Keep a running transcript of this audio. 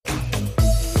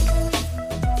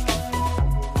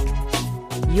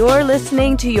You're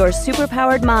listening to Your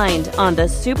Superpowered Mind on the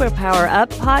Superpower Up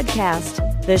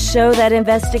podcast, the show that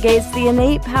investigates the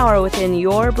innate power within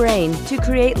your brain to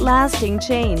create lasting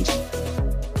change.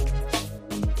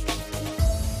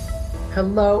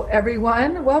 Hello,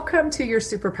 everyone. Welcome to Your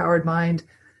Superpowered Mind.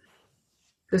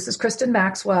 This is Kristen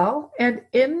Maxwell, and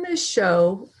in this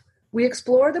show, we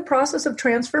explore the process of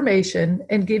transformation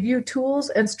and give you tools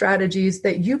and strategies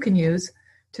that you can use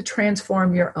to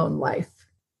transform your own life.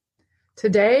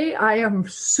 Today, I am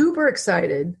super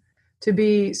excited to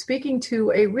be speaking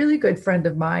to a really good friend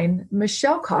of mine,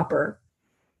 Michelle Copper,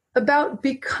 about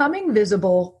becoming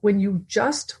visible when you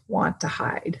just want to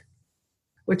hide,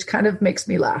 which kind of makes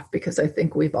me laugh because I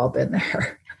think we've all been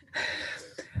there.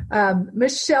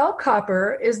 Michelle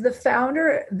Copper is the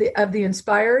founder of the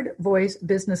Inspired Voice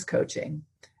Business Coaching.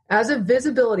 As a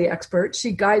visibility expert,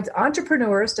 she guides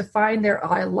entrepreneurs to find their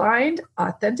aligned,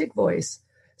 authentic voice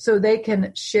so they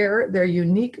can share their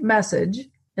unique message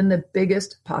in the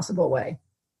biggest possible way.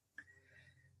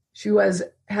 She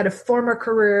had a former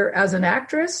career as an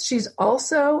actress. She's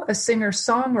also a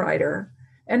singer-songwriter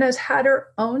and has had her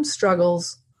own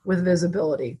struggles with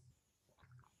visibility.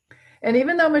 And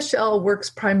even though Michelle works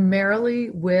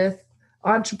primarily with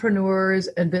entrepreneurs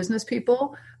and business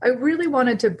people, I really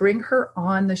wanted to bring her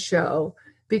on the show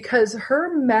because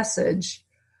her message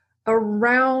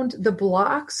around the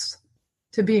blocks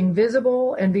to being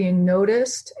visible and being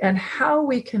noticed and how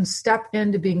we can step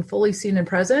into being fully seen and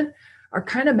present are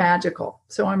kind of magical.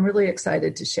 So I'm really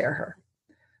excited to share her.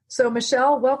 So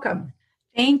Michelle, welcome.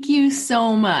 Thank you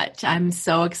so much. I'm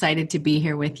so excited to be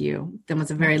here with you. That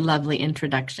was a very lovely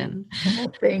introduction.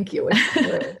 Well, thank you. It's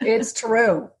true. It's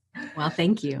true. Well,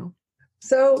 thank you.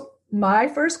 So my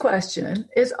first question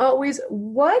is always,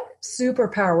 what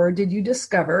superpower did you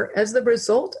discover as the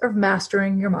result of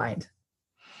mastering your mind?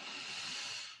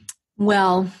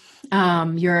 Well,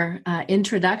 your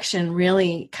introduction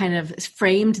really kind of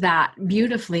framed that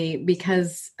beautifully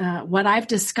because what I've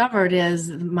discovered is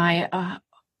my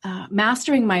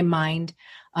mastering my mind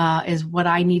is what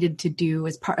I needed to do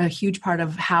as a huge part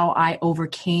of how I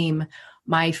overcame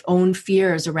my own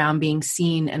fears around being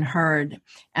seen and heard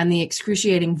and the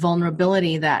excruciating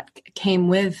vulnerability that came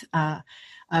with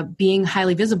being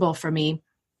highly visible for me.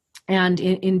 And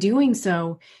in doing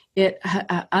so, it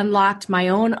unlocked my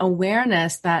own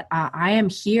awareness that I am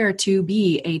here to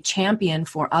be a champion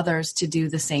for others to do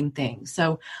the same thing.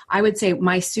 So I would say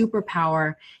my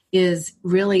superpower is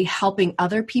really helping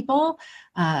other people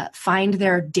find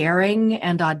their daring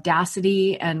and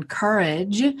audacity and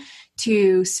courage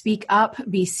to speak up,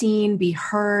 be seen, be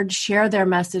heard, share their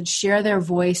message, share their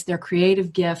voice, their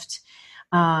creative gift,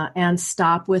 and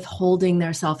stop withholding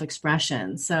their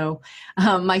self-expression. So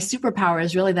my superpower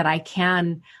is really that I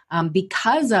can,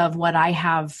 because of what I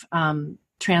have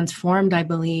transformed, I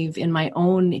believe, in my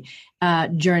own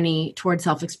journey toward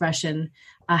self-expression,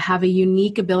 have a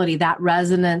unique ability. That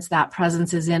resonance, that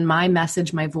presence is in my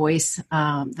message, my voice,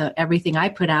 everything I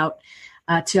put out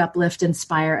to uplift,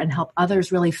 inspire, and help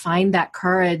others really find that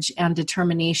courage and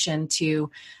determination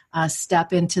to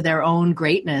step into their own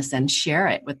greatness and share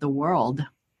it with the world.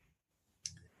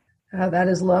 That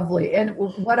is lovely. And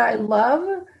what I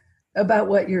love about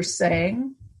what you're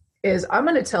saying is I'm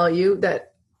going to tell you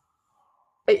that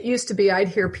it used to be I'd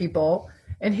hear people,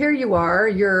 and here you are,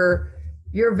 you're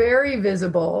very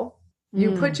visible.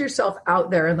 You put yourself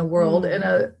out there in the world in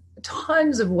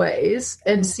tons of ways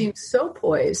and seem so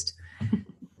poised.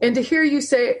 And to hear you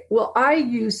say, well, I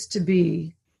used to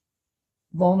be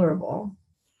vulnerable.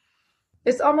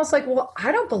 It's almost like, well,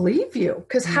 I don't believe you,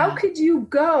 because how could you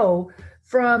go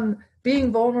from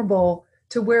being vulnerable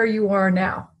to where you are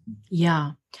now?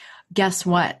 Yeah. Guess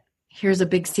what? Here's a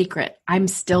big secret. I'm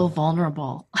still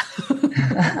vulnerable.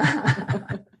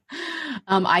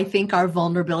 I think our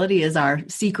vulnerability is our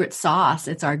secret sauce.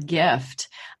 It's our gift.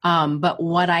 But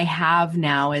what I have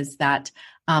now is that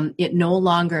it no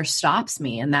longer stops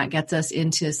me. And that gets us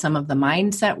into some of the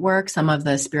mindset work, some of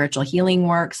the spiritual healing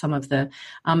work, some of the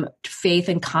faith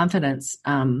and confidence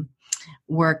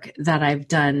work that I've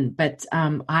done. But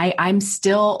I'm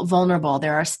still vulnerable.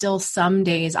 There are still some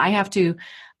days I have to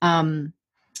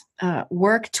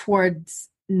work towards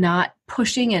not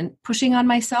pushing on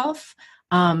myself.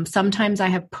 Sometimes I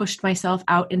have pushed myself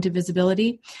out into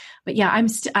visibility, but yeah,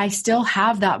 I still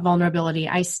have that vulnerability.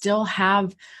 I still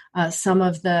have some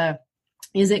of the,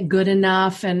 is it good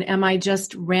enough? And am I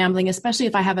just rambling? Especially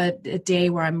if I have a day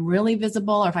where I'm really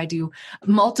visible, or if I do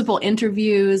multiple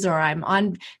interviews, or I'm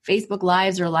on Facebook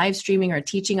Lives or live streaming or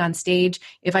teaching on stage.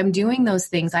 If I'm doing those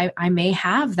things, I may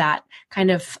have that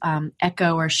kind of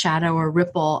echo or shadow or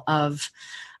ripple of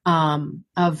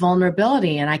of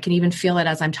vulnerability. And I can even feel it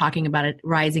as I'm talking about it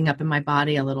rising up in my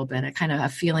body a little bit, a kind of a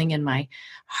feeling in my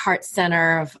heart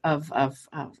center of a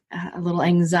little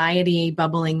anxiety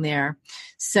bubbling there.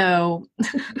 So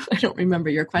I don't remember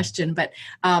your question, but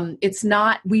it's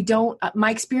not,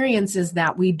 my experience is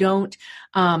that we don't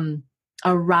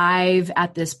arrive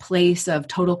at this place of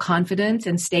total confidence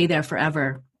and stay there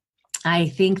forever. I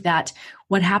think that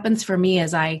what happens for me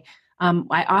is I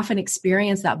often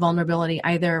experience that vulnerability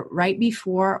either right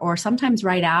before or sometimes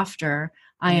right after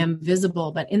I am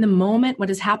visible. But in the moment, what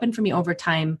has happened for me over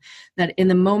time, that in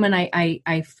the moment I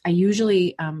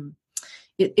usually,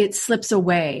 it slips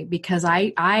away because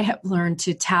I have learned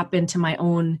to tap into my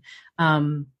own,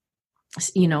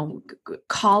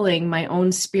 calling, my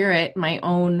own spirit, my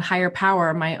own higher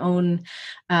power, my own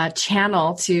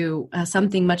channel to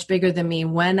something much bigger than me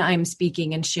when I'm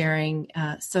speaking and sharing,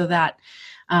 so that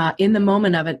in the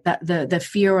moment of it, that the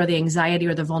fear or the anxiety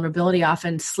or the vulnerability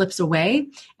often slips away,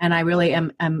 and I really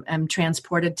am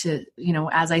transported to,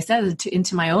 as I said,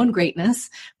 into my own greatness.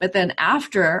 But then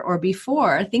after or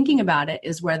before thinking about it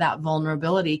is where that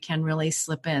vulnerability can really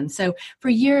slip in. So for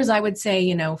years, I would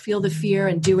say, feel the fear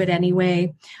and do it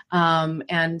anyway,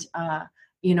 and I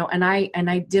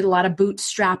did a lot of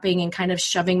bootstrapping and kind of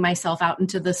shoving myself out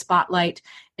into the spotlight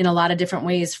in a lot of different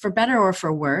ways, for better or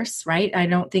for worse, right? I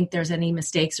don't think there's any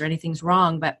mistakes or anything's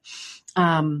wrong, but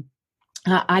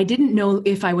I didn't know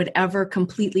if I would ever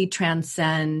completely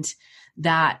transcend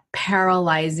that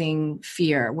paralyzing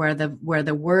fear where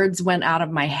the words went out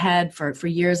of my head. For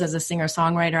years as a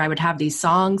singer-songwriter, I would have these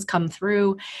songs come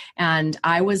through and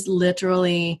I was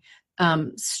literally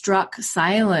struck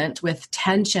silent with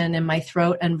tension in my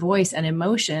throat and voice and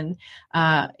emotion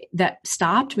that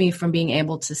stopped me from being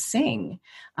able to sing.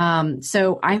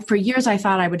 So for years, I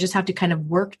thought I would just have to kind of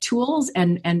work tools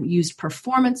and use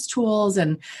performance tools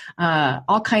and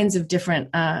all kinds of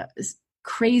different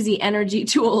crazy energy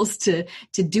tools to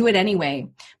do it anyway.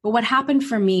 But what happened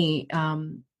for me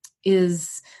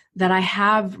is that I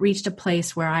have reached a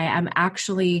place where I am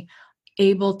actually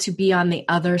able to be on the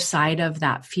other side of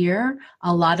that fear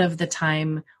a lot of the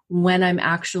time when I'm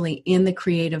actually in the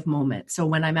creative moment. So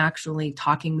when I'm actually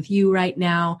talking with you right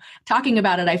now, talking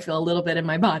about it, I feel a little bit in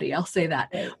my body, I'll say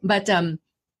that. But,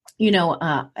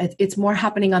 it's more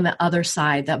happening on the other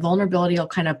side. That vulnerability will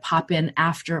kind of pop in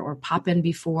after or pop in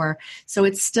before. So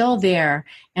it's still there.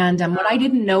 And what I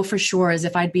didn't know for sure is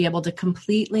if I'd be able to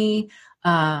completely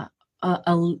have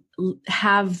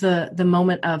the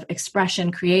moment of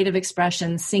expression, creative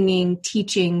expression, singing,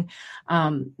 teaching,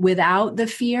 without the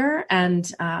fear.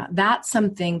 And that's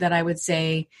something that I would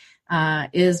say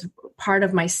is part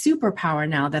of my superpower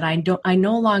now, that I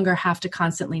no longer have to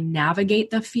constantly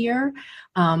navigate the fear,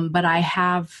 but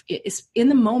it's in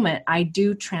the moment, I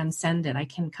do transcend it. I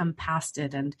can come past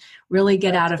it and really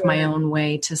get out of my own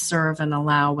way to serve and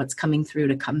allow what's coming through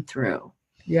to come through.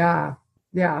 Yeah.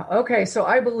 Yeah. Okay. So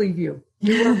I believe you.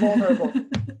 You are vulnerable.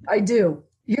 I do.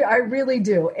 Yeah, I really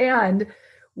do. And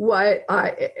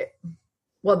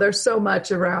there's so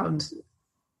much around,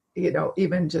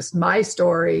 even just my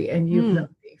story, and you've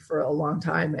known me for a long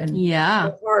time. And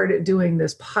how hard doing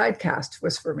this podcast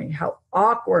was for me, how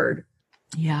awkward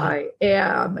I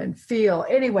am and feel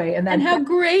anyway. And how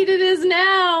great it is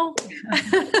now.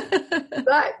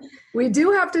 But we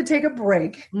do have to take a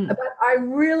break. But I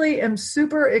really am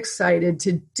super excited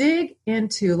to dig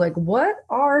into what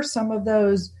are some of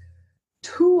those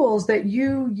tools that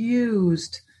you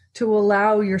used to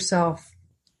allow yourself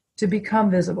to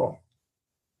become visible,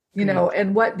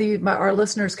 and what our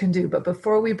listeners can do. But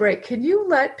before we break, can you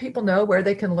let people know where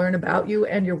they can learn about you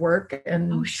and your work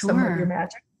and some of your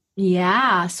magic?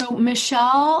 Yeah. So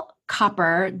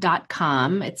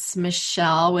MichelleKopper.com. It's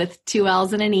Michelle with 2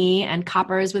 L's and an E, and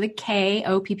Kopper is with a K,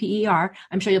 O-P-P-E-R.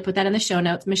 I'm sure you'll put that in the show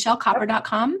notes.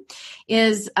 MichelleKopper.com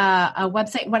is a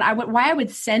website. Why I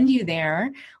would send you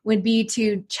there would be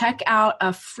to check out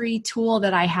a free tool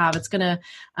that I have. It's going to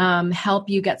help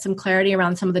you get some clarity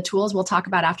around some of the tools we'll talk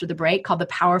about after the break, called the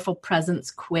Powerful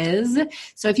Presence Quiz.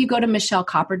 So if you go to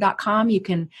MichelleKopper.com, you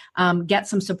can get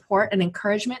some support and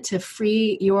encouragement to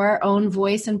free your own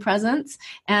voice and presence,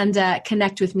 and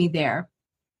connect with me there.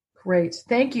 Great.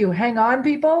 Thank you. Hang on,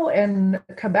 people, and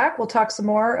come back. We'll talk some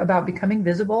more about becoming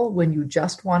visible when you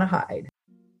just want to hide.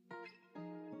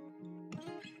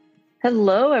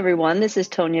 Hello, everyone. This is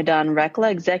Tonya Dawn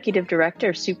Rekla, Executive Director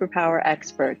of Superpower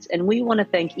Experts, and we want to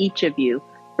thank each of you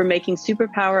for making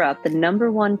Superpower Up the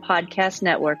 #1 podcast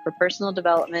network for personal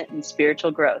development and spiritual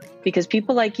growth. Because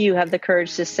people like you have the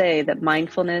courage to say that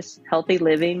mindfulness, healthy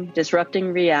living,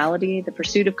 disrupting reality, the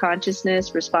pursuit of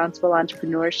consciousness, responsible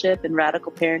entrepreneurship, and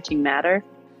radical parenting matter.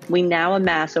 We now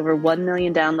amass over 1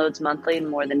 million downloads monthly in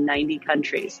more than 90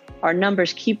 countries. Our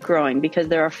numbers keep growing because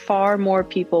there are far more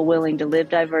people willing to live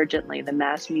divergently than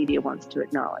mass media wants to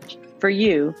acknowledge. For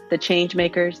you, the change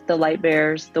makers, the light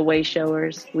bearers, the way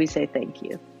showers, we say thank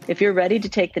you. If you're ready to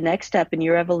take the next step in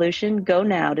your evolution, go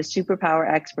now to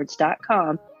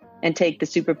superpowerexperts.com and take the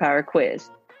Superpower Quiz.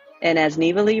 And as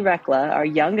Neva Lee Rekla, our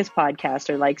youngest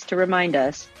podcaster, likes to remind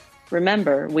us,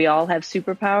 remember, we all have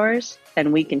superpowers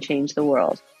and we can change the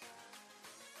world.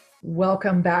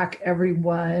 Welcome back,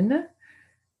 everyone.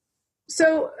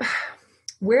 So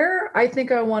where I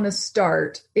think I want to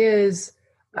start is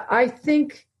I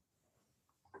think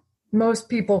most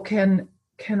people can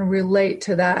relate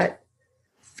to that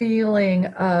feeling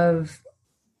of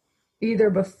either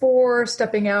before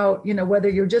stepping out, whether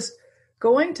you're just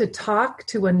going to talk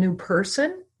to a new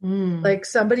person, like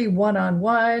somebody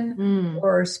one-on-one,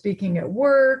 or speaking at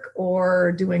work,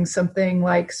 or doing something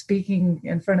like speaking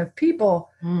in front of people.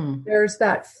 There's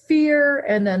that fear,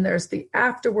 and then there's the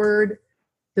afterward,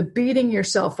 the beating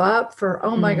yourself up for,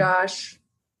 oh my gosh,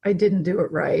 I didn't do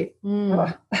it right.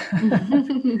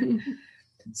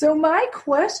 So my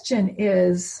question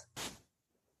is,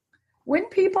 when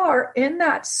people are in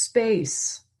that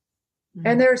space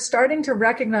and they're starting to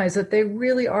recognize that they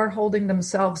really are holding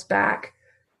themselves back,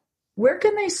 where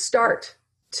can they start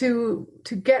to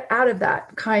get out of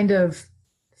that kind of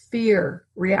fear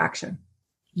reaction?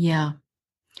 Yeah.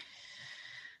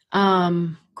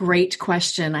 Great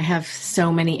question. I have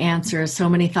so many answers, so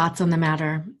many thoughts on the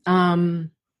matter.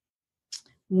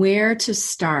 Where to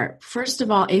start? First of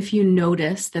all, if you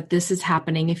notice that this is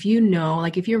happening, if you know,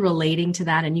 like if you're relating to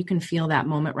that and you can feel that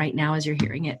moment right now as you're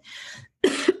hearing it,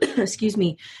 excuse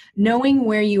me, knowing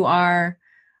where you are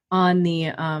on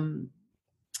the,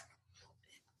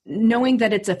 knowing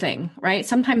that it's a thing, right?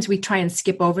 Sometimes we try and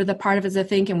skip over the part of it as a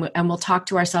thing, and we'll talk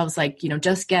to ourselves like,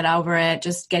 just get over it,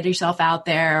 just get yourself out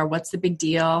there. What's the big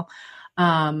deal?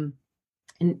 And,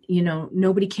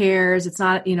 nobody cares. It's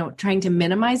not, trying to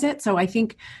minimize it. So I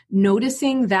think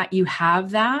noticing that you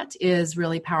have that is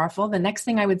really powerful. The next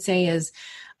thing I would say is,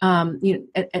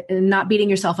 not beating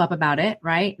yourself up about it,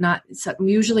 right?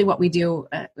 Usually what we do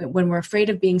when we're afraid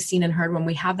of being seen and heard, when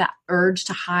we have that urge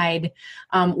to hide,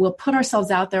 we'll put ourselves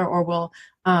out there, or we'll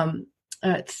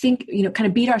think, kind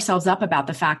of beat ourselves up about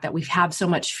the fact that we have so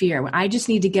much fear. I just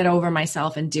need to get over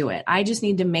myself and do it. I just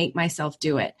need to make myself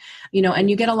do it. And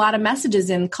you get a lot of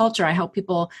messages in culture. I help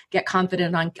people get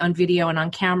confident on video and on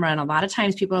camera. And a lot of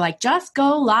times people are like, just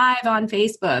go live on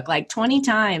Facebook like 20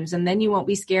 times and then you won't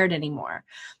be scared anymore.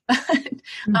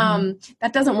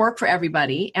 That doesn't work for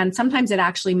everybody. And sometimes it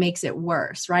actually makes it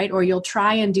worse, right? Or you'll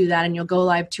try and do that and you'll go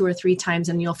live 2 or 3 times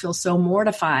and you'll feel so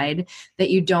mortified that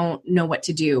you don't know what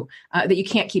to do, that you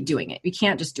can't keep doing it. You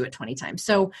can't just do it 20 times.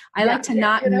 So I like to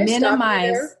not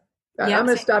minimize. I'm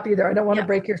going to stop you there. I don't want to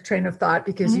break your train of thought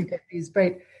because you get these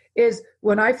is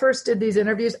when I first did these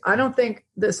interviews, I don't think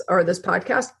this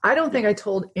podcast, I don't think I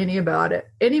told anybody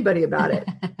about it.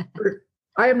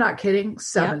 I am not kidding.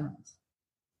 7 months.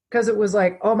 Because it was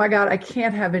like, oh my God, I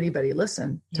can't have anybody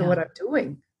listen to what I'm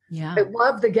doing. Yeah. I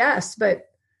love the guests, but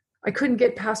I couldn't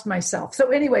get past myself. So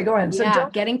anyway, go ahead. So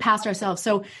getting past ourselves.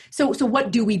 So what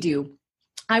do we do?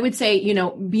 I would say,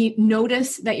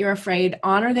 notice that you're afraid,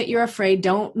 honor that you're afraid.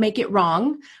 Don't make it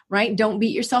wrong, right? Don't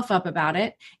beat yourself up about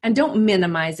it and don't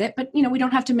minimize it. But, we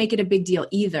don't have to make it a big deal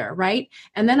either, right?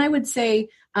 And then I would say,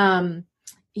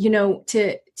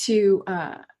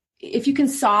 if you can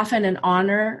soften and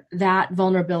honor that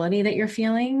vulnerability that you're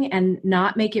feeling and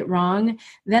not make it wrong,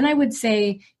 then I would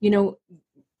say,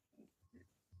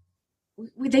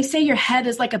 they say your head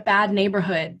is like a bad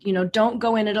neighborhood, don't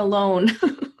go in it alone.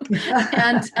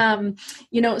 And,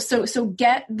 so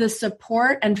get the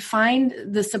support and find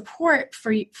the support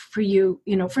for you,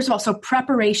 first of all, so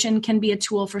preparation can be a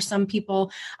tool for some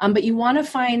people, but you want to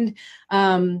find,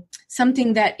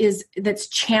 something that's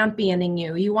championing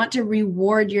you. You want to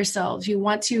reward yourselves. You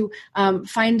want to,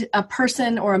 find a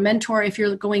person or a mentor, if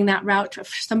you're going that route,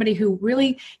 somebody who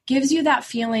really gives you that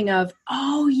feeling of,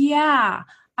 oh yeah,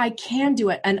 I can do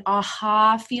it, an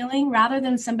aha feeling, rather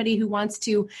than somebody who wants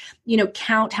to,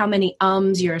 count how many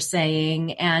ums you're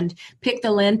saying and pick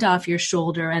the lint off your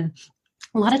shoulder. And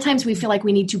a lot of times we feel like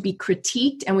we need to be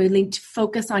critiqued and we need to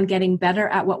focus on getting better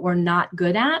at what we're not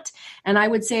good at. And I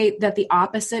would say that the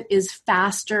opposite is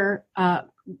faster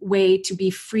way to be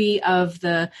free of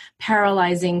the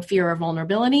paralyzing fear or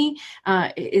vulnerability,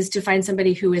 is to find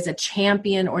somebody who is a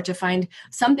champion, or to find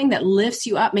something that lifts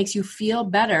you up, makes you feel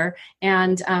better,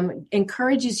 and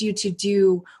encourages you to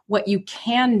do what you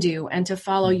can do and to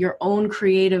follow your own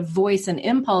creative voice and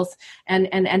impulse,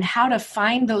 and how to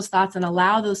find those thoughts and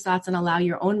allow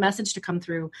your own message to come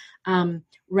through,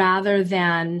 rather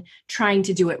than trying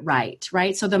to do it right.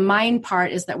 So the mind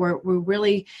part is that we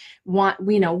really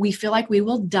we feel like we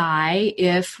will die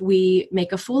if we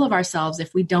make a fool of ourselves,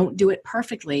 if we don't do it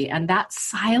perfectly. And that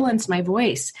silenced my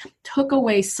voice, took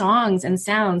away songs and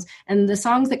sounds. And the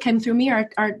songs that came through me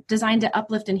are designed to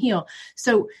uplift and heal.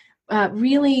 So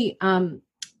really, I'm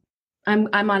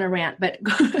on a rant, but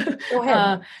Go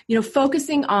ahead.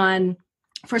 Focusing on,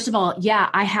 first of all,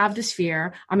 I have this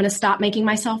fear. I'm going to stop making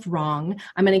myself wrong.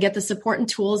 I'm going to get the support and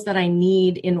tools that I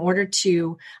need in order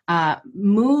to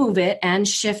move it and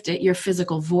shift it. Your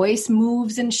physical voice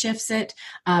moves and shifts it.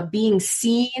 Being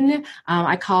seen,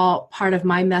 I call part of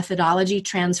my methodology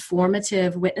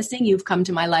transformative witnessing. You've come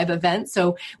to my live event,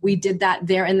 so we did that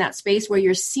there in that space where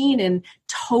you're seen in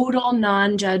total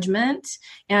non-judgment,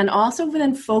 and also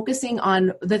then focusing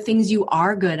on the things you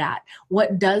are good at,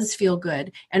 what does feel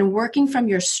good, and working from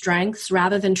your strengths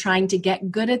rather than trying to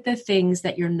get good at the things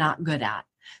that you're not good at.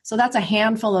 So that's a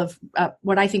handful of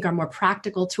what I think are more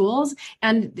practical tools.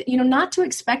 And, not to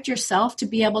expect yourself to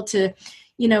be able to,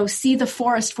 see the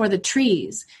forest for the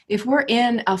trees. If we're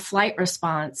in a flight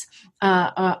response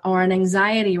or an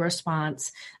anxiety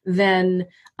response, then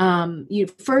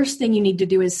first thing you need to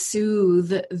do is soothe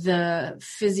the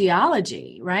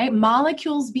physiology, right?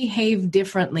 Molecules behave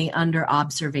differently under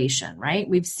observation, right?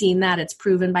 We've seen that. It's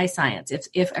proven by science.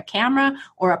 If a camera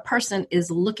or a person is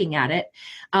looking at it,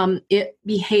 it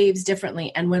behaves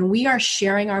differently. And when we are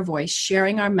sharing our voice,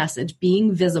 sharing our message,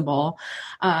 being visible,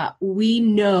 we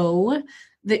know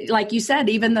that, like you said,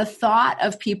 even the thought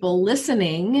of people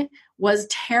listening was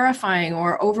terrifying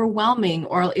or overwhelming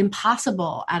or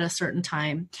impossible at a certain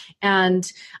time.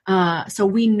 And so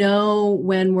we know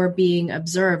when we're being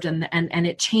observed, and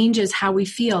it changes how we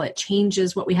feel. It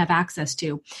changes what we have access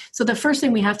to. So the first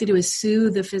thing we have to do is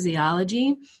soothe the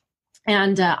physiology.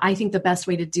 And I think the best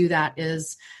way to do that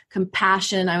is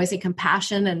compassion. I always say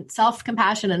compassion and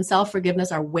self-compassion and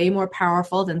self-forgiveness are way more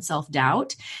powerful than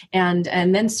self-doubt. And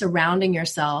then surrounding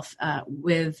yourself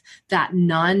with that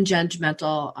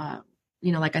non-judgmental,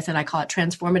 like I said, I call it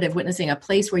transformative witnessing, a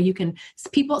place where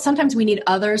sometimes we need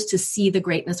others to see the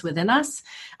greatness within us,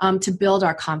 to build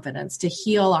our confidence, to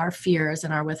heal our fears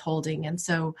and our withholding. And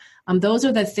so those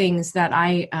are the things that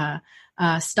I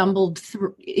stumbled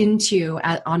into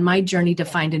on my journey to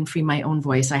find and free my own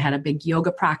voice. I had a big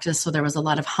yoga practice, so there was a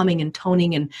lot of humming and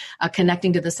toning and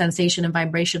connecting to the sensation and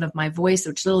vibration of my voice,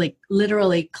 which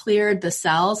literally cleared the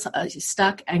cells,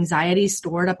 stuck anxiety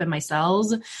stored up in my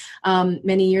cells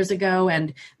many years ago.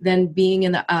 And then being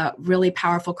in a really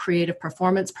powerful creative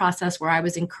performance process where I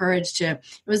was encouraged it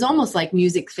was almost like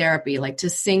music therapy, like to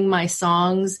sing my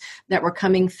songs that were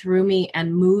coming through me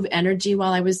and move energy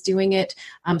while I was doing it.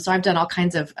 So I've done all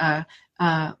kinds of,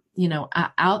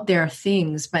 out there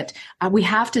things, but we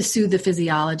have to soothe the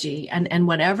physiology and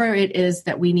whatever it is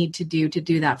that we need to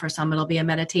do that. For some, it'll be a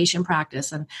meditation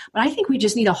practice. But I think we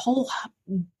just need a whole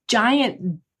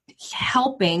giant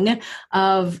helping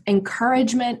of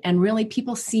encouragement and really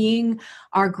people seeing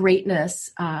our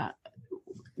greatness,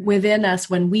 within us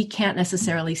when we can't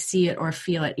necessarily see it or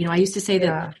feel it. I used to say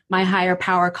that my higher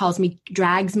power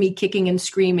drags me kicking and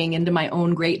screaming into my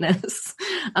own greatness.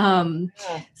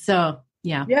 So,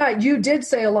 yeah. Yeah, you did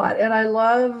say a lot. And I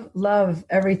love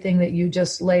everything that you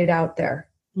just laid out there.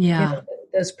 Yeah.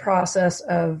 This process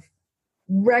of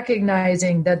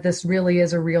recognizing that this really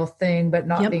is a real thing, but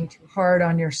not being too hard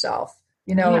on yourself.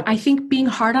 I think being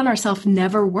hard on ourselves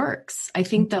never works. I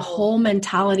think the whole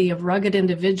mentality of rugged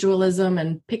individualism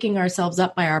and picking ourselves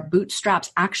up by our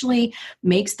bootstraps actually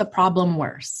makes the problem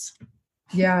worse.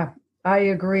 Yeah, I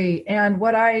agree. And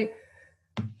what I'm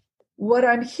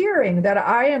hearing that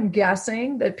I am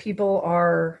guessing that people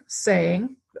are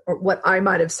saying, or what I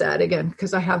might have said, again,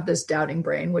 because I have this doubting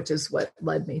brain, which is what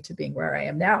led me to being where I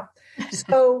am now.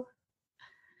 So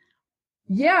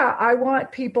I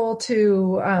want people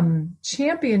to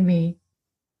champion me.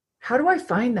 How do I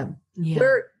find them? Yeah.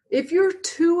 If you're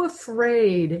too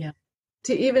afraid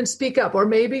to even speak up, or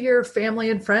maybe your family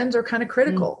and friends are kind of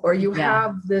critical, or you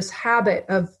have this habit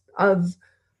of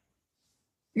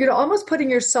almost putting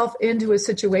yourself into a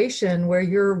situation where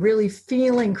you're really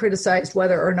feeling criticized,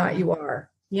 whether or not you are.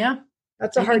 Yeah.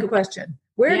 That's a hard question.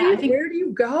 Where do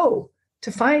you go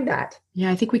to find that?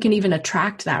 Yeah, I think we can even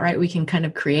attract that, right? We can kind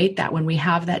of create that when we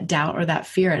have that doubt or that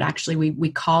fear. It actually, we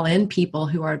call in people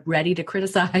who are ready to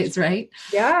criticize, right?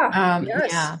 Yeah.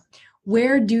 Yes. Yeah.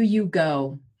 Where do you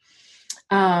go?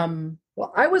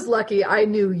 Well, I was lucky I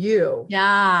knew you.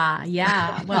 Yeah.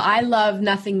 Well, I love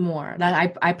nothing more.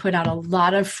 I put out a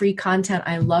lot of free content.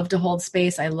 I love to hold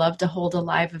space. I love to hold a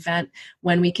live event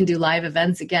when we can do live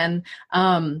events again.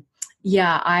 I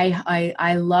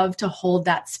love to hold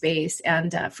that space.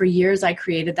 And for years, I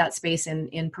created that space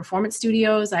in performance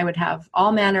studios. I would have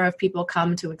all manner of people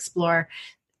come to explore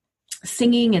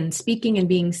singing and speaking and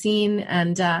being seen,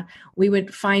 and we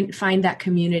would find that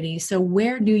community. So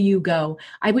where do you go?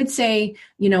 I would say,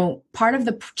 part of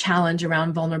the challenge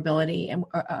around vulnerability and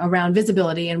around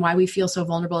visibility and why we feel so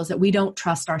vulnerable is that we don't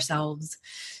trust ourselves.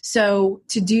 So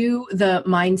to do the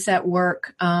mindset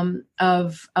work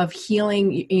of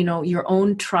healing, your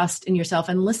own trust in yourself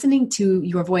and listening to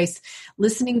your voice,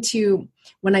 listening to,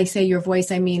 when I say your voice,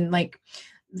 I mean, like,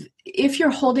 if you're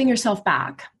holding yourself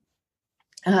back,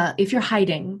 if you're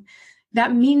hiding,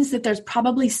 that means that there's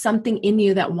probably something in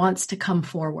you that wants to come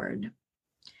forward,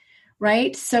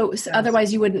 right? So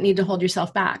otherwise you wouldn't need to hold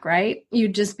yourself back, right?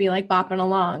 You'd just be like bopping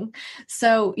along.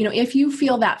 So, if you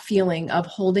feel that feeling of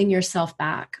holding yourself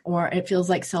back, or it feels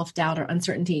like self-doubt or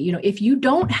uncertainty, if you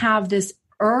don't have this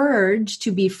urge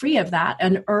to be free of that,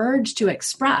 an urge to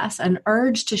express, an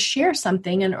urge to share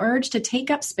something, an urge to take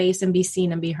up space and be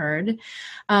seen and be heard,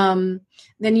 then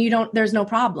there's no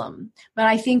problem. But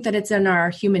I think that it's in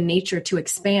our human nature to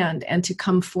expand and to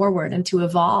come forward and to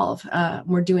evolve.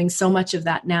 We're doing so much of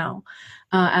that now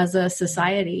as a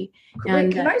society.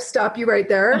 And can I stop you right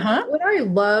there? Uh-huh. What I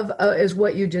love is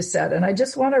what you just said. And I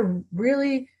just want to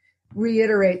really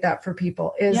reiterate that for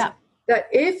people is that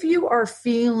if you are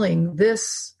feeling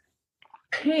this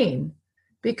pain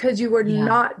because you are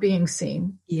not being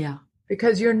seen,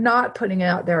 because you're not putting it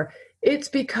out there, it's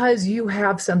because you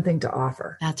have something to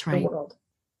offer. That's right. The world.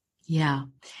 Yeah.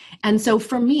 And so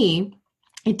for me,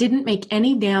 it didn't make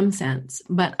any damn sense,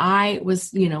 but I was,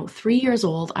 3 years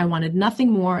old. I wanted nothing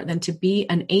more than to be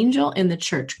an angel in the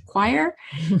church choir.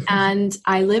 And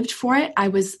I lived for it. I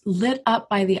was lit up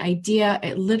by the idea.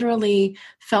 It literally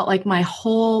felt like my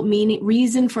whole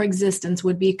reason for existence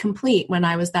would be complete when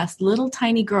I was that little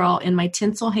tiny girl in my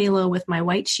tinsel halo with my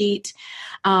white sheet.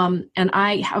 And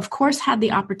I, of course, had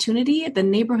the opportunity at the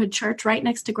neighborhood church right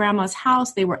next to grandma's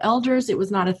house. They were elders. It was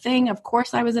not a thing. Of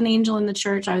course, I was an angel in the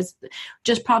church. I was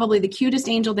just probably the cutest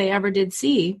angel they ever did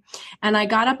see. And I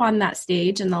got up on that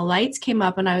stage and the lights came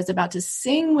up and I was about to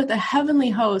sing with a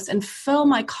heavenly host and fill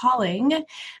my calling.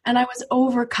 And I was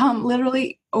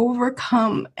literally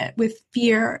overcome with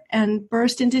fear and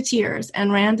burst into tears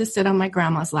and ran to sit on my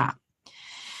grandma's lap.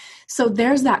 So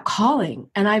there's that calling.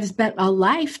 And I've spent a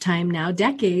lifetime now,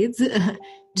 decades,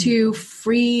 to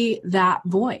free that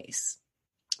voice,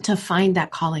 to find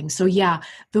that calling. So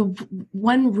the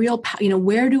one real,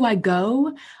 where do I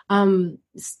go?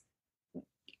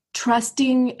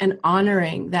 Trusting and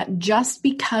honoring that just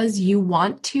because you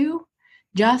want to,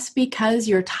 just because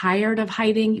you're tired of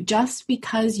hiding, just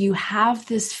because you have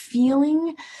this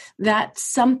feeling that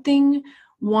something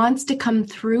wants to come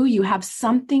through, you have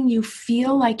something you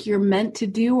feel like you're meant to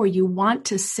do or you want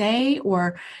to say,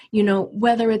 or,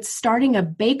 whether it's starting a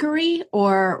bakery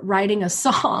or writing a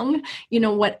song,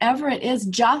 whatever it is,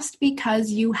 just because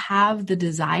you have the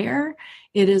desire,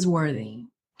 it is worthy.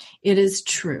 It is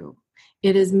true.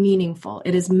 It is meaningful.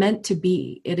 It is meant to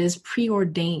be. It is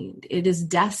preordained. It is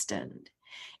destined.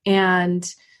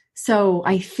 And so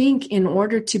I think in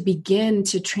order to begin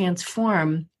to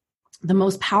transform, the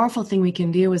most powerful thing we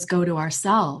can do is go to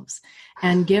ourselves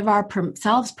and give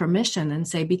ourselves permission and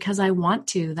say, because I want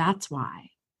to, that's why.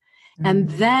 Mm-hmm. And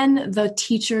then the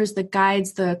teachers, the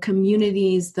guides, the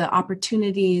communities, the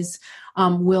opportunities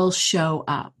will show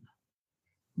up.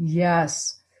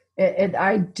 Yes. And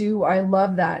I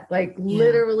love that. Like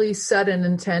literally set an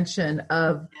intention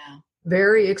of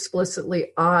very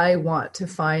explicitly, I want to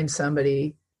find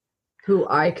somebody who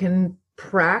I can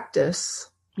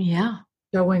practice.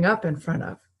 Showing up in front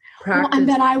of. Practice. Well, and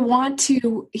that I want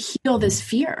to heal this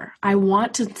fear. I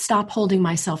want to stop holding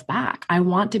myself back. I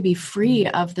want to be free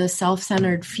of the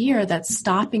self-centered fear that's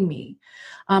stopping me.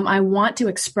 I want to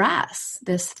express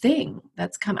this thing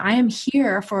that's come. I am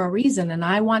here for a reason, and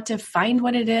I want to find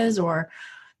what it is, or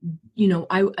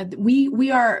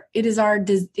it is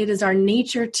our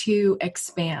nature to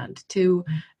expand, to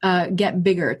get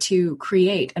bigger, to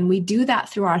create. And we do that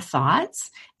through our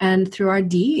thoughts and through our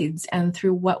deeds and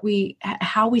through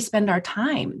how we spend our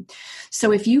time.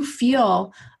 So if you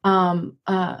feel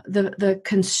the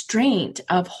constraint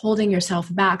of holding yourself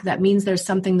back, that means there's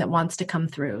something that wants to come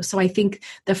through. So I think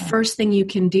the first thing you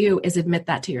can do is admit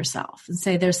that to yourself and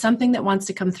say, there's something that wants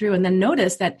to come through. And then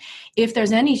notice that if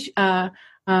there's any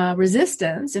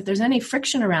resistance, if there's any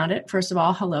friction around it, first of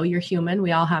all, hello, you're human.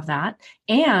 We all have that.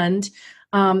 And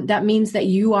that means that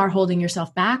you are holding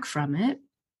yourself back from it.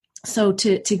 So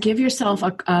to give yourself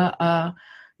a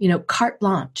carte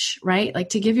blanche, right? Like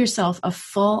to give yourself a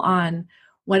full on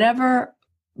whatever,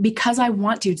 because I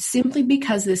want to, simply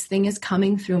because this thing is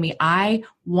coming through me. I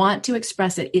want to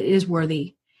express it. It is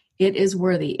worthy. It is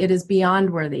worthy. It is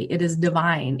beyond worthy. It is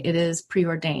divine. It is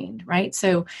preordained, right?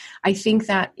 So I think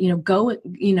that,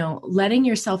 letting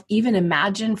yourself even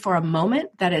imagine for a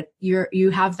moment that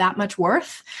you have that much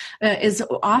worth is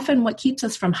often what keeps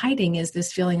us from hiding, is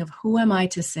this feeling of, who am I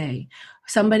to say?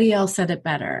 Somebody else said it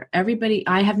better.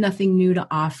 I have nothing new to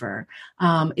offer.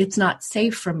 It's not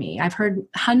safe for me. I've heard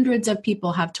hundreds of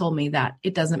people have told me that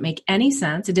it doesn't make any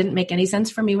sense. It didn't make any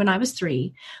sense for me when I was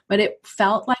 3, but it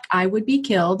felt like I would be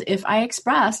killed if I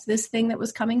expressed this thing that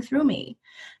was coming through me.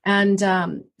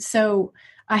 And so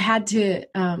I had to,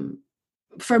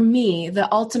 for me, the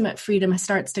ultimate freedom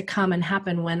starts to come and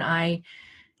happen when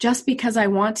just because I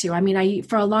want to. I mean,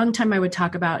 for a long time, I would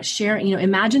talk about sharing,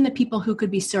 imagine the people who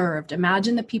could be served.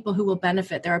 Imagine the people who will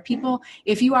benefit. There are people,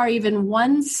 if you are even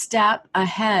one step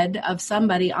ahead of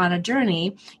somebody on a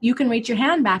journey, you can reach your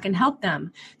hand back and help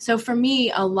them. So for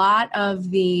me, a lot of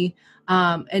the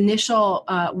initial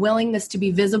willingness to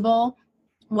be visible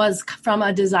was from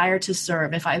a desire to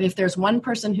serve. If there's one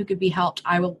person who could be helped,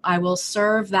 I will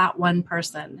serve that one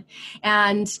person.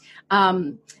 And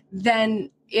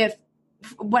then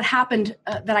what happened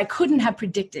that I couldn't have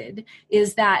predicted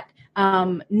is that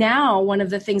now one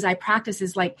of the things I practice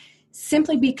is like,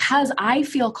 simply because I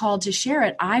feel called to share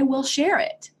it, I will share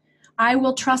it. I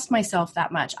will trust myself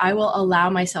that much. I will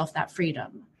allow myself that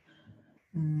freedom.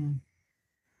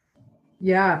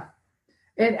 Yeah.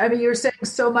 And I mean, you're saying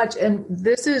so much, and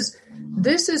this is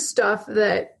stuff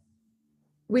that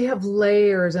we have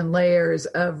layers and layers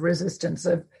of resistance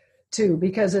to,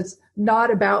 because it's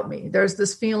not about me. There's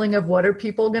this feeling of, what are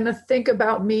people going to think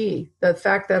about me? The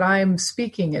fact that I'm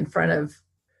speaking in front of,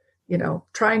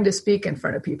 trying to speak in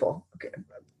front of people. Okay.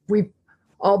 We've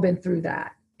all been through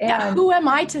that. And who am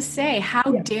I to say? How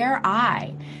dare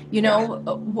I?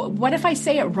 What if I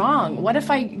say it wrong? What if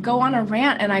I go on a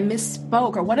rant and I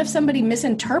misspoke? Or what if somebody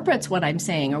misinterprets what I'm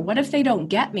saying? Or what if they don't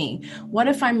get me? What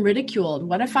if I'm ridiculed?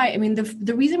 What if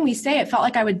the reason we say it felt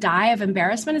like I would die of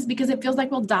embarrassment is because it feels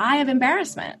like we'll die of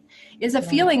embarrassment. Is a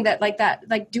feeling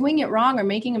that doing it wrong or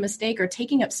making a mistake or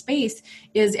taking up space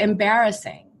is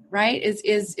embarrassing, right?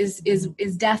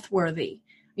 Is death worthy.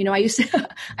 I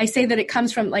say that it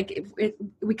comes from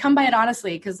we come by it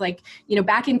honestly, because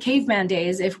back in caveman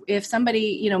days, if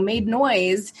somebody, made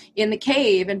noise in the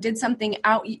cave and did something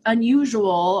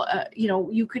unusual,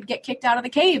 you could get kicked out of the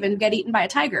cave and get eaten by a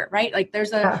tiger, right? Like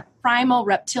there's a primal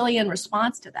reptilian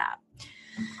response to that.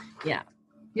 Yeah.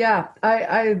 Yeah.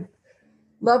 I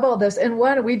love all this. And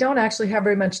we don't actually have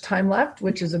very much time left,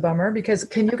 which is a bummer, because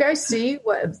can you guys see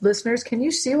listeners, can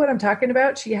you see what I'm talking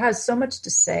about? She has so much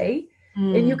to say.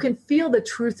 And you can feel the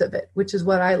truth of it, which is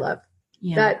what I love.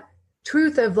 Yeah. That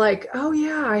truth of oh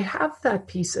yeah, I have that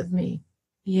piece of me.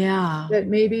 Yeah. That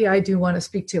maybe I do want to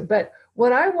speak to. But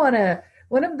one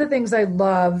of the things I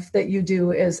love that you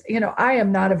do is, I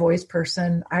am not a voice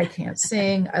person. I can't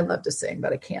sing. I love to sing,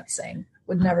 but I can't sing.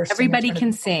 Would never sing. Everybody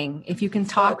can sing. If you can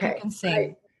talk, you can sing.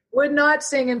 I would not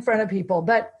sing in front of people,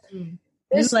 but new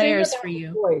layers for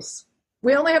you. Voice.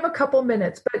 We only have a couple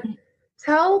minutes, but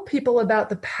tell people about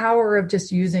the power of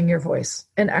just using your voice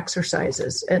and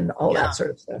exercises and all that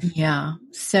sort of stuff. Yeah.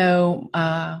 So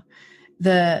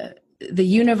the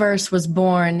universe was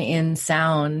born in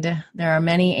sound. There are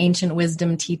many ancient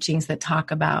wisdom teachings that talk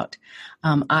about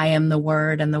I am the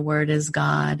Word and the Word is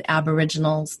God.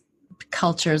 Aboriginal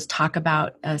cultures talk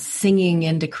about singing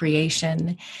into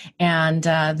creation and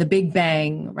the Big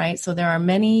Bang, right? So there are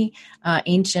many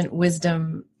ancient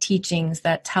wisdom teachings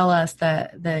that tell us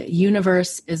that the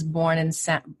universe is born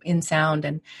in sound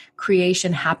and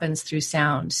creation happens through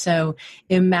sound. So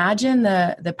imagine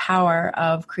the power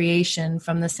of creation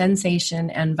from the sensation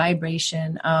and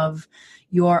vibration of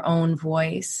your own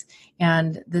voice.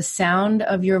 And the sound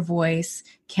of your voice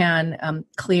can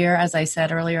clear, as I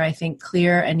said earlier, I think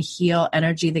clear and heal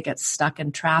energy that gets stuck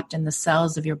and trapped in the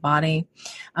cells of your body.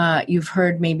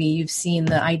 You've seen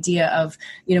the idea of,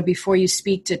 before you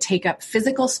speak, to take up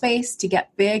physical space, to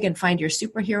get big and find your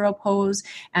superhero pose.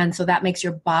 And so that makes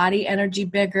your body energy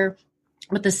bigger.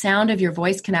 but the sound of your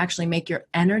voice can actually make your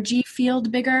energy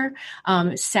field bigger.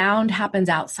 Sound happens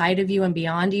outside of you and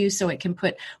beyond you, so it can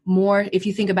put more, if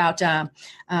you think about,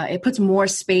 it puts more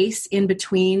space in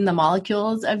between the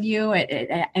molecules of you.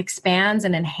 It expands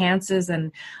and enhances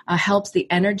and helps the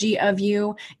energy of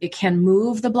you. It can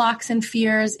move the blocks and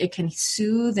fears. It can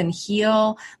soothe and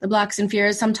heal the blocks and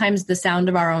fears. Sometimes the sound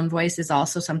of our own voice is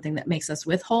also something that makes us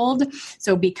withhold.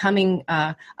 So becoming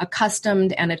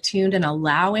accustomed and attuned and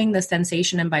allowing the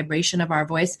sensation and vibration of our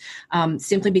voice,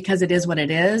 simply because it is what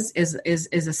it is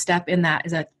a step in that,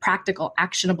 is a practical,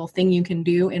 actionable thing you can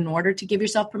do in order to give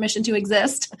yourself permission to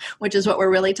exist, which is what we're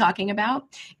really talking about.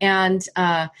 And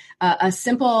a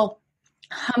simple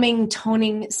humming,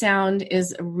 toning sound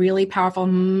is really powerful.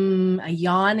 A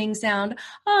yawning sound,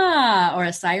 or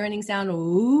a sirening sound,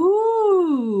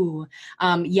 ooh.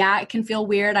 It can feel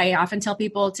weird. I often tell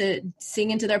people to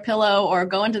sing into their pillow or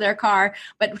go into their car,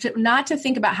 but not to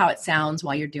think about how it sounds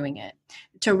while you're doing it,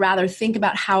 to rather think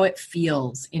about how it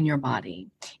feels in your body.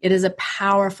 It is a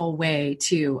powerful way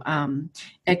to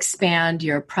expand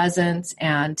your presence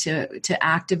and to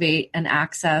activate and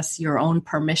access your own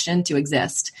permission to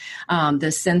exist.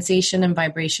 The sensation and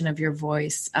vibration of your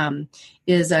voice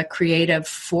is a creative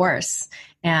force,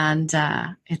 and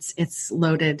it's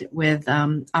loaded with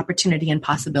opportunity and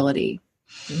possibility.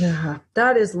 Yeah,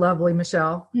 that is lovely,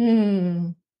 Michelle.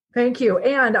 Thank you.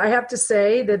 And I have to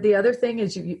say that the other thing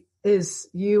is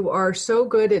you are so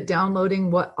good at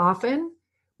downloading what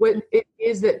it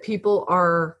is that people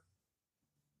are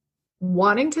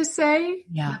wanting to say,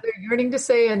 they're yearning to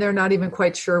say, and they're not even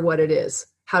quite sure what it is,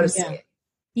 how to say it.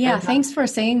 Yeah, thanks for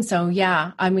saying so.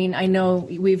 Yeah, I mean, I know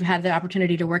we've had the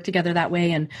opportunity to work together that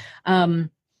way, and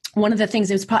one of the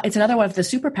things is it's another one of the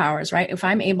superpowers, right? If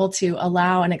I'm able to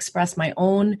allow and express my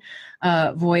own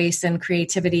voice and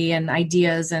creativity and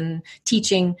ideas and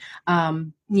teaching,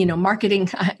 marketing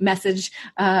message,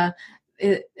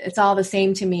 it's all the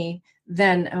same to me.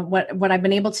 Then what I've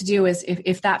been able to do is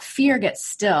if that fear gets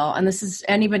still, and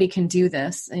anybody can do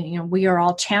this, we are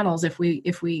all channels. If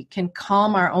we can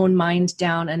calm our own mind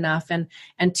down enough and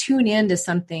tune into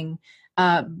something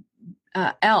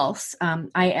else.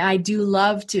 I do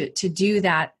love to do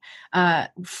that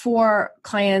for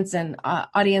clients and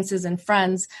audiences and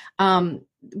friends,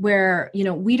 where,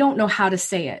 we don't know how to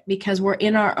say it because we're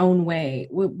in our own way.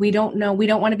 We don't know. We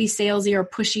don't want to be salesy or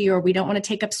pushy, or we don't want to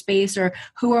take up space, or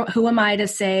who am I to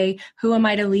say, who am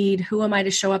I to lead, who am I to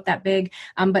show up that big?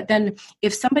 But then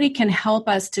if somebody can help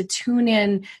us to tune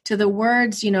in to the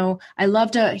words, I love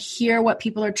to hear what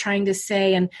people are trying to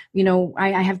say. And,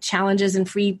 I have challenges and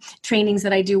free trainings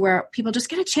that I do where people just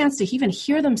get a chance to even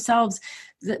hear themselves,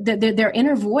 their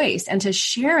inner voice, and to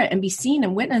share it and be seen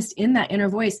and witnessed in that inner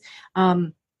voice.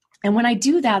 And when I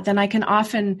do that, then I can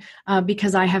often,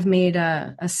 because I have made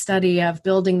a study of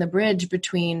building the bridge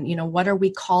between, what are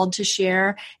we called to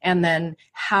share, and then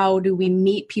how do we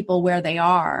meet people where they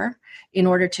are in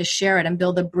order to share it and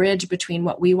build a bridge between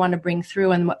what we want to bring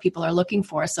through and what people are looking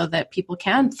for, so that people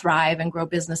can thrive and grow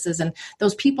businesses. And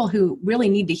those people who really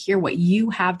need to hear what you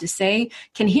have to say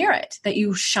can hear it, that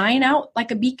you shine out like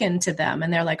a beacon to them.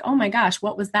 And they're like, oh my gosh,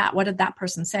 what was that? What did that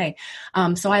person say?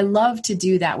 So I love to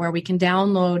do that, where we can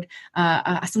download.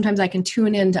 Sometimes I can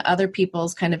tune into other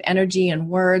people's kind of energy and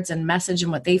words and message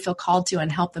and what they feel called to, and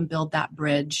help them build that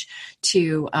bridge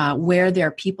to where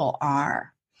their people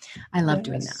are. I love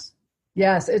doing that.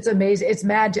 Yes, it's amazing. It's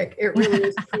magic. It really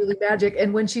is truly magic.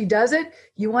 And when she does it,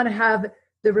 you want to have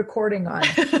the recording on.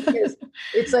 Because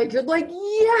it's like, you're like,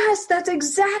 yes, that's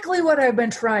exactly what I've been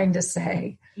trying to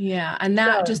say. Yeah. And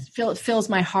that just fills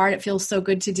my heart. It feels so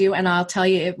good to do. And I'll tell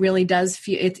you, it really does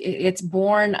feel, it's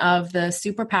born of the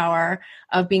superpower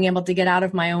of being able to get out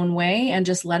of my own way and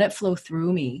just let it flow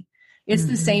through me. It's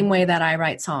the same way that I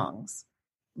write songs.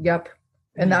 Yep.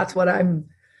 And that's what I'm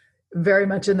very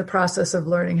much in the process of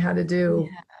learning how to do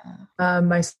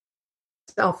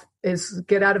myself, is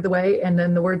get out of the way. And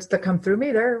then the words that come through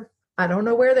me, I don't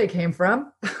know where they came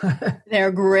from.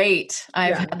 They're great.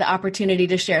 I've had the opportunity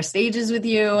to share stages with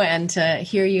you and to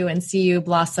hear you and see you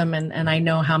blossom. And I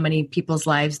know how many people's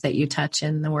lives that you touch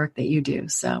in the work that you do.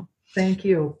 So thank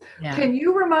you. Yeah. Can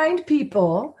you remind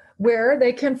people where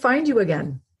they can find you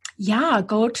again? Yeah,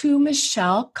 go to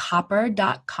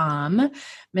michellekopper.com.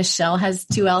 Michelle has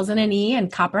 2 L's and an E,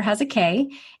 and Kopper has a K.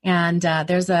 And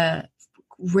there's a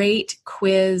great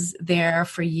quiz there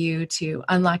for you to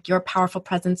unlock your powerful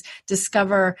presence,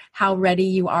 discover how ready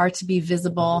you are to be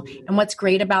visible. And what's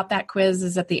great about that quiz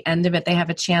is at the end of it, they have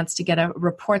a chance to get a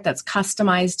report that's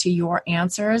customized to your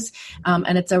answers.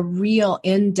 And it's a real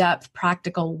in-depth,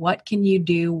 practical, what can you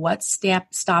do? What's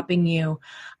stopping you?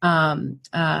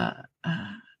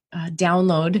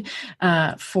 download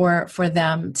for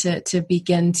them to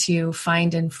begin to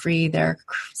find and free their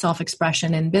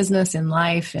self-expression in business, in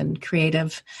life, and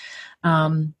creative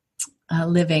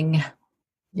living.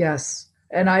 Yes.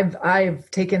 And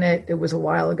I've taken it. It was a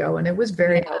while ago, and it was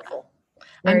very helpful.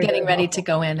 I'm getting ready to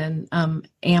go in and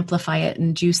amplify it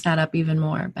and juice that up even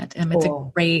more. But it's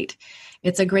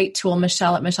a great tool.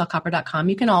 Michelle at michellekopper.com.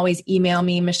 You can always email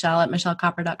me, Michelle at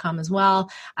michellekopper.com as well.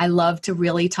 I love to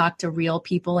really talk to real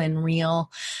people in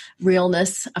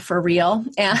realness for real.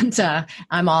 And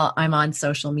I'm on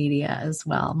social media as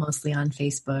well, mostly on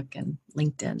Facebook and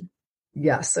LinkedIn.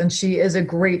 Yes, and she is a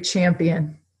great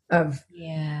champion of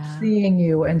seeing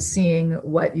you and seeing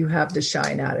what you have to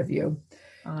shine out of you.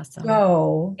 Awesome.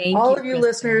 So, Thank all you, of you Kristen.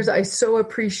 listeners, I so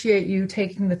appreciate you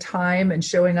taking the time and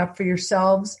showing up for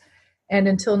yourselves. And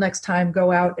until next time,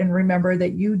 go out and remember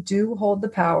that you do hold the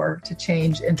power to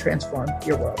change and transform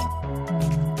your world.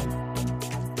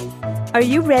 Are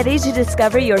you ready to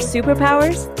discover your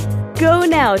superpowers? Go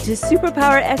now to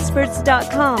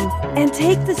superpowerexperts.com and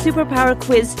take the superpower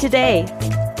quiz today.